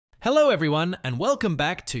Hello everyone, and welcome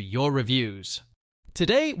back to Your Reviews.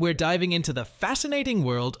 Today we're diving into the fascinating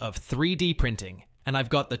world of 3D printing, and I've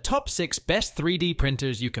got the top 6 best 3D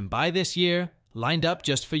printers you can buy this year lined up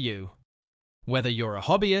just for you. Whether you're a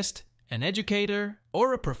hobbyist, an educator,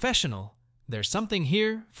 or a professional, there's something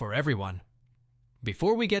here for everyone.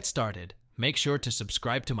 Before we get started, make sure to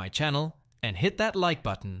subscribe to my channel and hit that like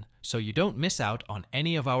button so you don't miss out on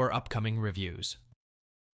any of our upcoming reviews.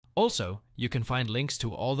 Also, you can find links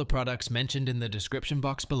to all the products mentioned in the description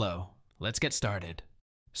box below. Let's get started.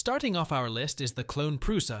 Starting off our list is the Clone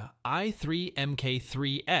Prusa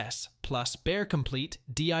i3MK3S Plus Bare Complete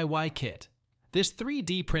DIY Kit. This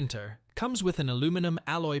 3D printer comes with an aluminum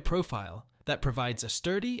alloy profile that provides a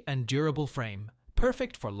sturdy and durable frame,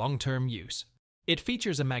 perfect for long-term use. It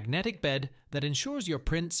features a magnetic bed that ensures your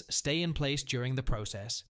prints stay in place during the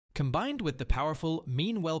process, combined with the powerful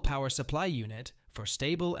Meanwell power supply unit for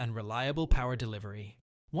stable and reliable power delivery.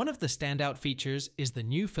 One of the standout features is the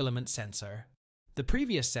new filament sensor. The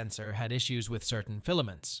previous sensor had issues with certain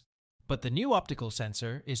filaments, but the new optical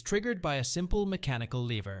sensor is triggered by a simple mechanical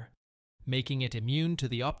lever, making it immune to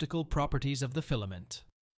the optical properties of the filament.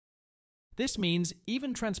 This means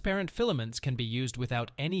even transparent filaments can be used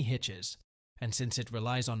without any hitches, and since it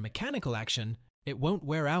relies on mechanical action, it won't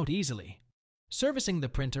wear out easily. Servicing the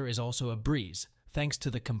printer is also a breeze, thanks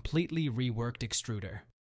to the completely reworked extruder.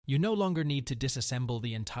 You no longer need to disassemble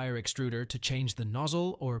the entire extruder to change the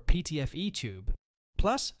nozzle or PTFE tube.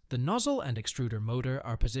 Plus, the nozzle and extruder motor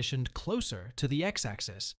are positioned closer to the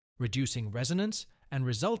x-axis, reducing resonance and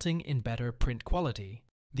resulting in better print quality.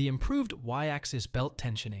 The improved y-axis belt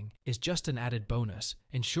tensioning is just an added bonus,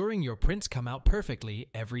 ensuring your prints come out perfectly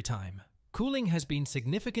every time. Cooling has been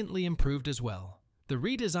significantly improved as well. The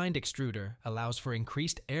redesigned extruder allows for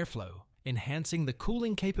increased airflow, enhancing the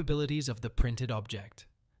cooling capabilities of the printed object.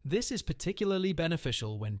 This is particularly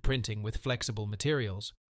beneficial when printing with flexible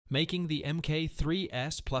materials, making the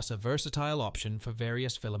MK3S Plus a versatile option for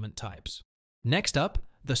various filament types. Next up,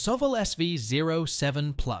 the Sovol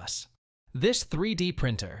SV07 Plus. This 3D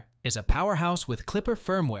printer is a powerhouse with Klipper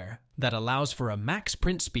firmware that allows for a max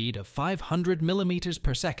print speed of 500 millimeters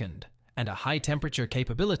per second and a high temperature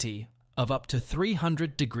capability of up to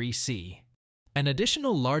 300 degrees C. An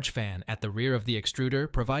additional large fan at the rear of the extruder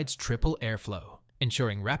provides triple airflow,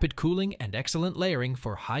 ensuring rapid cooling and excellent layering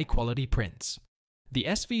for high-quality prints. The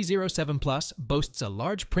SV07 Plus boasts a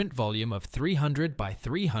large print volume of 300 by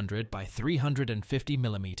 300 by 350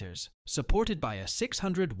 millimeters, supported by a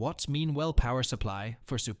 600 watts Meanwell power supply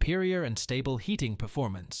for superior and stable heating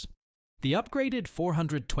performance. The upgraded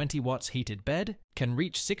 420 watts heated bed can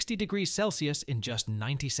reach 60 degrees Celsius in just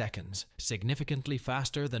 90 seconds, significantly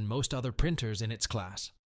faster than most other printers in its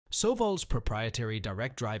class. Sovol's proprietary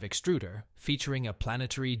direct drive extruder, featuring a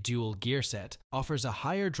planetary dual gear set, offers a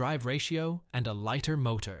higher drive ratio and a lighter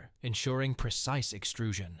motor, ensuring precise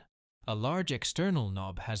extrusion. A large external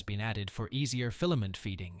knob has been added for easier filament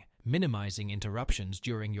feeding, minimizing interruptions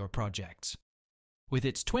during your projects. With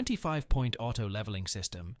its 25-point auto leveling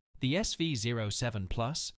system, the SV07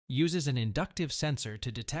 Plus uses an inductive sensor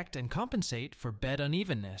to detect and compensate for bed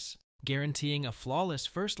unevenness, guaranteeing a flawless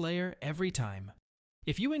first layer every time.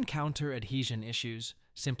 If you encounter adhesion issues,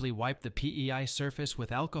 simply wipe the PEI surface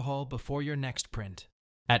with alcohol before your next print.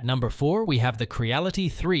 At number 4, we have the Creality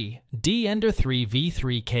 3 D-Ender 3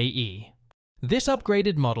 V3KE. This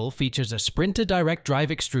upgraded model features a Sprinter direct drive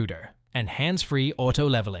extruder and hands-free auto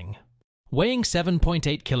leveling. Weighing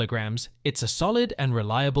 7.8 kilograms, it's a solid and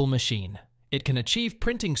reliable machine. It can achieve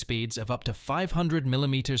printing speeds of up to 500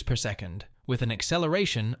 millimeters per second, with an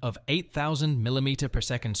acceleration of 8,000 millimeter per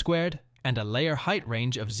second squared and a layer height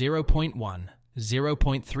range of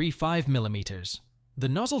 0.35 millimeters. The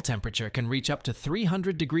nozzle temperature can reach up to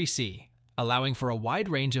 300 degrees C, allowing for a wide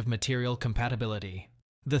range of material compatibility.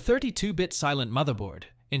 The 32-bit silent motherboard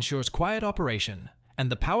ensures quiet operation, and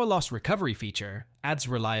the power loss recovery feature adds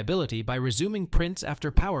reliability by resuming prints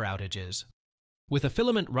after power outages. With a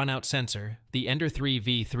filament runout sensor, the Ender 3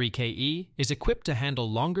 V3KE is equipped to handle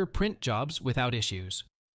longer print jobs without issues.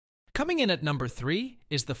 Coming in at number 3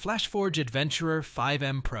 is the Flashforge Adventurer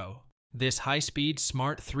 5M Pro. This high-speed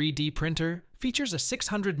smart 3D printer features a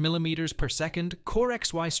 600 millimeters per second Core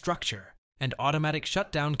XY structure and automatic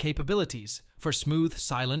shutdown capabilities for smooth,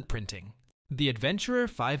 silent printing. The Adventurer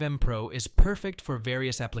 5M Pro is perfect for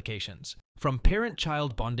various applications, from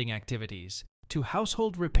parent-child bonding activities to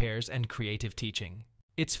household repairs and creative teaching.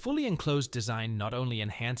 Its fully enclosed design not only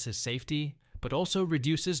enhances safety, but also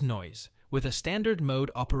reduces noise, with a standard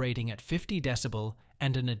mode operating at 50 decibel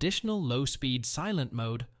and an additional low-speed silent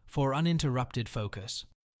mode for uninterrupted focus.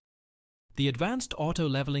 The advanced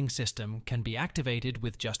auto-leveling system can be activated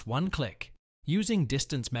with just one click, using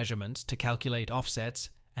distance measurements to calculate offsets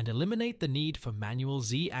and eliminate the need for manual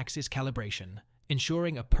Z-axis calibration,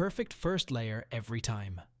 ensuring a perfect first layer every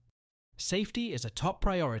time. Safety is a top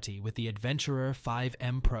priority with the Adventurer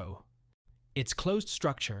 5M Pro. Its closed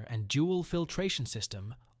structure and dual filtration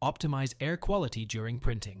system optimize air quality during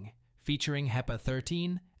printing, featuring HEPA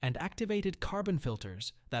 13 and activated carbon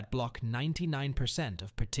filters that block 99%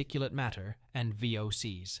 of particulate matter and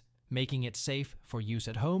VOCs, making it safe for use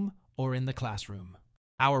at home or in the classroom.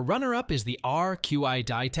 Our runner-up is the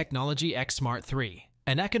QIDI Technology X Smart 3,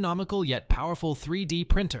 an economical yet powerful 3D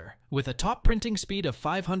printer with a top printing speed of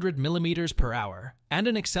 500 mm per hour and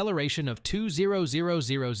an acceleration of 20000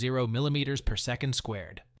 mm per second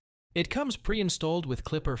squared. It comes pre-installed with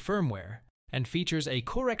Klipper firmware and features a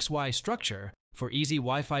Core XY structure for easy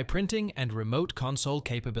Wi-Fi printing and remote console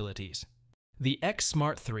capabilities. The X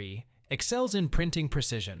Smart 3 excels in printing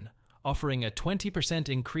precision, offering a 20%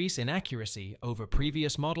 increase in accuracy over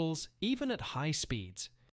previous models, even at high speeds.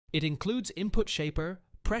 It includes input shaper,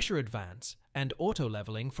 pressure advance, and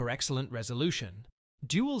auto-leveling for excellent resolution,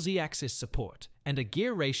 dual Z-axis support, and a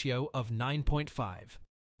gear ratio of 9.5.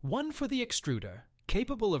 One for the extruder,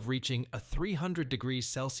 capable of reaching a 300 degrees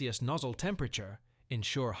Celsius nozzle temperature,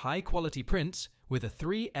 ensure high-quality prints with a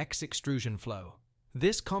 3x extrusion flow.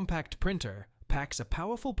 This compact printer packs a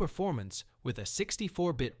powerful performance with a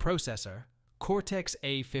 64-bit processor, Cortex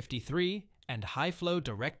A53, and high-flow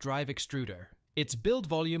direct drive extruder. Its build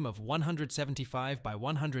volume of 175 by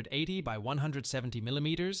 180 by 170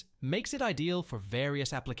 mm makes it ideal for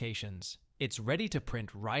various applications. It's ready to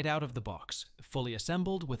print right out of the box, fully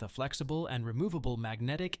assembled with a flexible and removable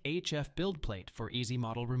magnetic HF build plate for easy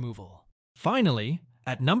model removal. Finally,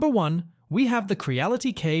 at number 1, we have the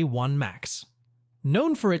Creality K1 Max.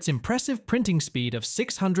 Known for its impressive printing speed of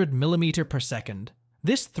 600 mm per second,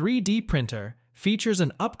 this 3D printer features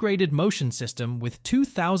an upgraded motion system with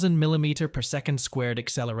 2000 mm per second squared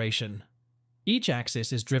acceleration. Each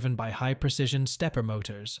axis is driven by high-precision stepper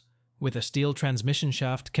motors, with a steel transmission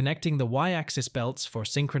shaft connecting the Y-axis belts for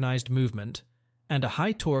synchronized movement, and a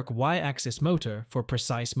high-torque Y-axis motor for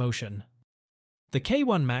precise motion. The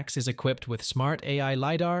K1 Max is equipped with smart AI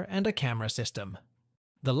LiDAR and a camera system.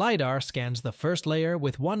 The LiDAR scans the first layer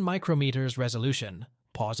with 1 micrometer's resolution,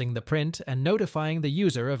 pausing the print and notifying the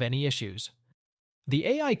user of any issues. The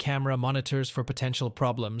AI camera monitors for potential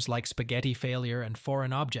problems like spaghetti failure and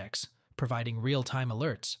foreign objects, providing real-time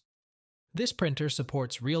alerts. This printer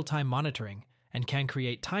supports real-time monitoring and can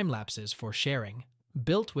create time lapses for sharing.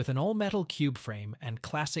 Built with an all-metal cube frame and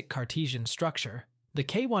classic Cartesian structure, the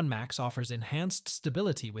K1 Max offers enhanced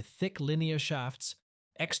stability with thick linear shafts,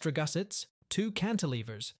 extra gussets, 2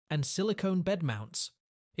 cantilevers, and silicone bed mounts.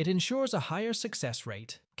 It ensures a higher success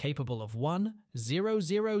rate, capable of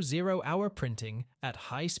 1,000 hour printing at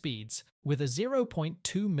high speeds with a 0.2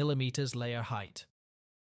 mm layer height.